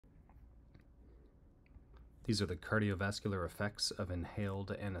These are the cardiovascular effects of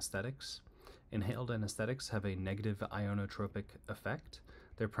inhaled anesthetics. Inhaled anesthetics have a negative inotropic effect.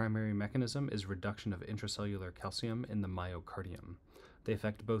 Their primary mechanism is reduction of intracellular calcium in the myocardium. They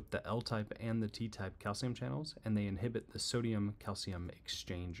affect both the L-type and the T-type calcium channels, and they inhibit the sodium-calcium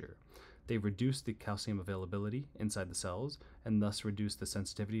exchanger. They reduce the calcium availability inside the cells and thus reduce the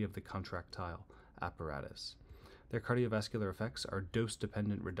sensitivity of the contractile apparatus. Their cardiovascular effects are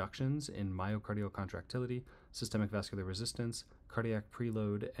dose-dependent reductions in myocardial contractility, systemic vascular resistance, cardiac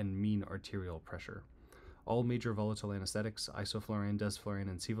preload, and mean arterial pressure. All major volatile anesthetics, isoflurane, Desflurane,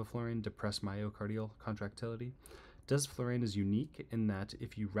 and sevoflurane, depress myocardial contractility. Desflurane is unique in that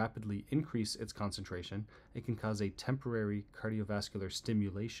if you rapidly increase its concentration, it can cause a temporary cardiovascular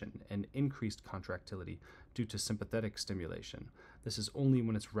stimulation and increased contractility due to sympathetic stimulation. This is only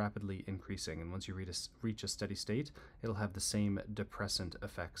when it's rapidly increasing, and once you reach a steady state, it'll have the same depressant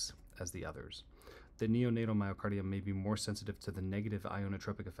effects as the others. The neonatal myocardium may be more sensitive to the negative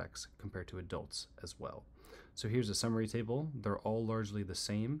inotropic effects compared to adults as well. So here's a summary table. They're all largely the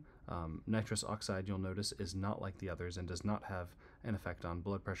same. Nitrous oxide, you'll notice, is not like the others and does not have an effect on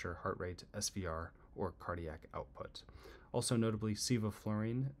blood pressure, heart rate, SVR, or cardiac output. Also notably,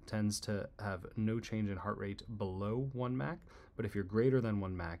 sevoflurane tends to have no change in heart rate below 1 MAC, but if you're greater than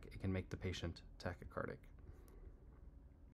 1 MAC, it can make the patient tachycardic.